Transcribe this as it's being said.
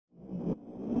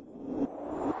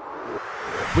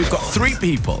We've got 3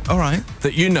 people. All right.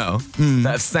 That you know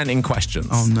that have sent in questions.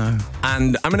 Oh, no.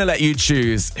 And I'm going to let you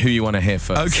choose who you want to hear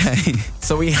first. Okay.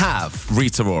 So we have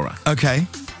Rita Ora. Okay.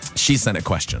 She sent a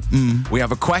question. We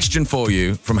have a question for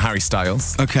you from Harry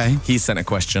Styles. Okay. He sent a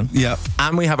question. Yep.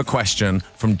 And we have a question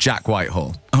from Jack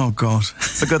Whitehall. Oh, God.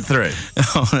 It's a good 3.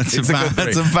 Oh, that's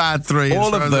a bad 3.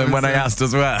 All of them, when I asked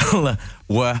as well,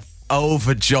 were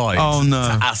overjoyed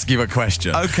to ask you a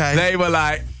question. Okay. They were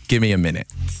like, give me a minute.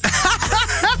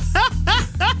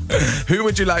 Who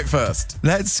would you like first?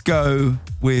 Let's go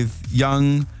with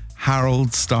young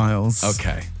Harold Styles.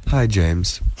 Okay. Hi,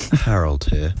 James. Harold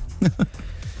here.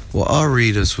 What our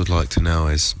readers would like to know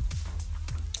is,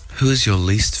 who is your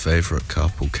least favourite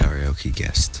carpool karaoke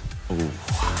guest?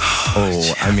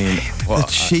 Oh, I mean... The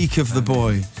cheek of the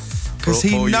boy. Because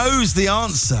he knows the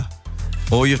answer.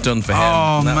 All you've done for him.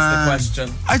 Oh, that's man. the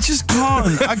question. I just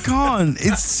can't. I can't.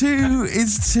 It's too,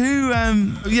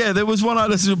 yeah, there was one I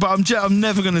listened to, but I'm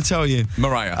never going to tell you.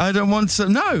 Mariah. I don't want to.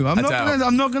 No, I'm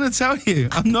not going to tell you.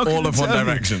 I'm not All gonna of tell One you.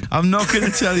 Direction. I'm not going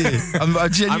to tell you. I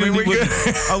genuinely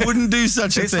I wouldn't do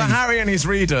such a It's thing. for Harry and his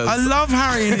readers. I love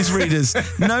Harry and his readers.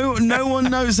 No one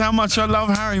knows how much I love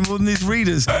Harry more than his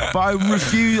readers. But I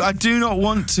refuse. I do not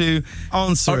want to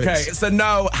answer it. Okay, it's a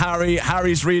no, Harry.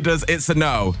 Harry's readers, it's a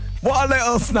no. What a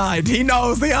little snide. He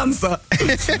knows the answer.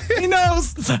 He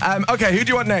knows. Okay, who do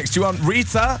you want next? Do you want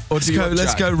Rita or do you want Jack?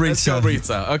 Let's go Rita. Let's go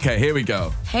Rita. Okay, here we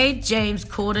go. Hey, James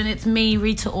Corden, it's me,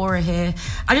 Rita Ora here.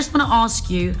 I just want to ask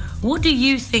you, what do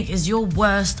you think is your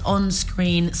worst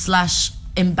on-screen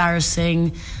 /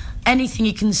 embarrassing, anything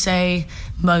you can say,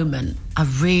 moment? I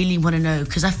really want to know,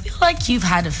 because I feel like you've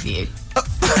had a few.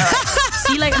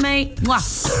 See you later, mate.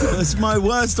 Mwah. That's my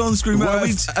worst on-screen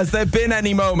moment. Has there been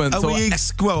any moments?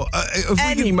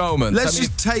 Any moments? Let's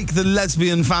just take the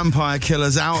lesbian vampire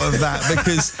killers out of that,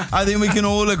 because I think we can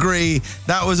all agree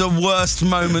that was a worst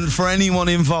moment for anyone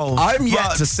involved. I'm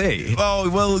yet to see. Oh,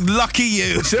 well, lucky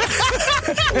you.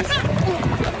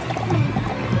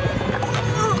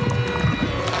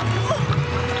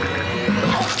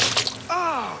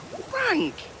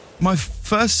 My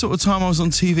first sort of time I was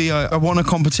on TV, I won a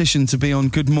competition to be on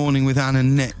Good Morning with Anne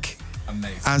and Nick.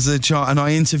 Amazing. As a child, and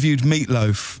I interviewed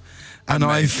Meatloaf. And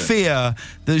I fear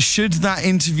that should that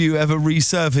interview ever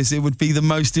resurface, it would be the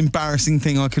most embarrassing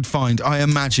thing I could find, I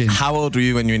imagine. How old were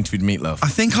you when you interviewed Meatloaf? I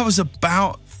think I was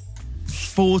about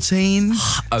 14,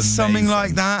 something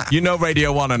like that. You know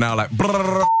Radio 1 are now like...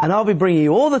 Brrr. And I'll be bringing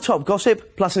you all the top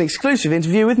gossip, plus an exclusive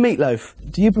interview with Meatloaf.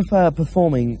 Do you prefer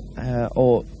performing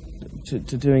or to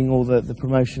doing all the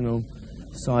promotional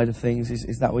side of things?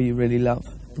 Is that what you really love?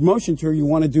 Promotion tour, you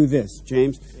want to do this,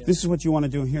 James. This is what you want to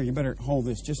do here. You better hold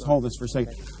this. Just hold this for a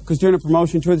second. Because during a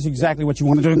promotion tour, this is exactly what you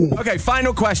want to do. Okay,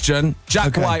 final question.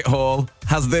 Jack Whitehall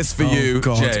has this for you,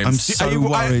 God, James. I'm so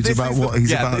worried about what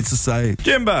he's about to say.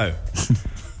 Jimbo,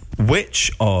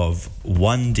 which of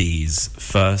 1D's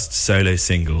first solo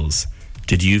singles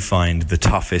did you find the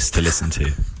toughest to listen to?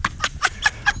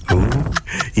 Ooh,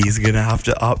 he's going to have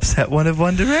to upset one of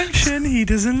One Direction. He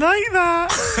doesn't like that.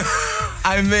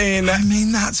 I mean,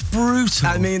 that's brutal.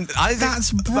 I mean, I think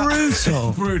that's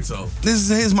brutal. Brutal.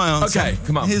 Here's my answer. Okay,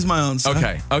 come on. Here's my answer.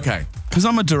 Okay. Because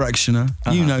I'm a directioner.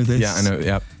 You know this. Yeah, I know.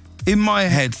 Yeah. In my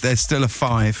head, there's still a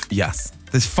 5. Yes.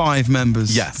 There's 5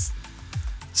 members. Yes.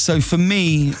 So for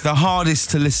me, the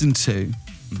hardest to listen to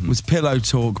was Pillow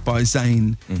Talk by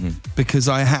Zayn, because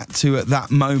I had to, at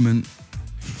that moment,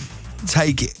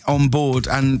 take it on board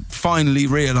and finally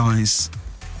realise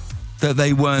that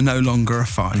they were no longer a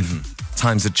 5.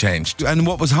 Times had changed. And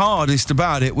what was hardest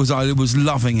about it was I was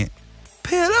loving it.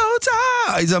 Pillow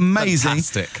Talk! It's amazing.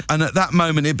 Fantastic. And at that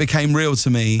moment, it became real to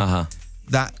me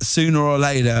that sooner or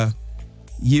later,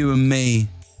 you and me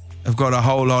have got a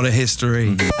whole lot of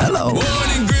history. Hello.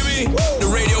 Morning, Grimmy. The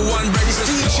Radio 1 breakfast.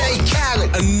 DJ Khaled.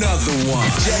 Another one.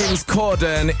 James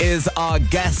Corden is our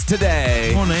guest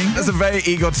today. Morning. There's a very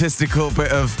egotistical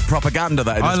bit of propaganda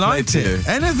that I just liked played to it.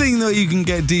 you. Anything that you can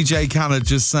get DJ Khaled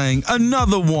just saying,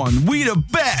 another one, we the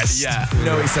best. Yeah,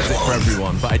 no, he says it for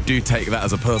everyone, but I do take that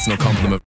as a personal compliment.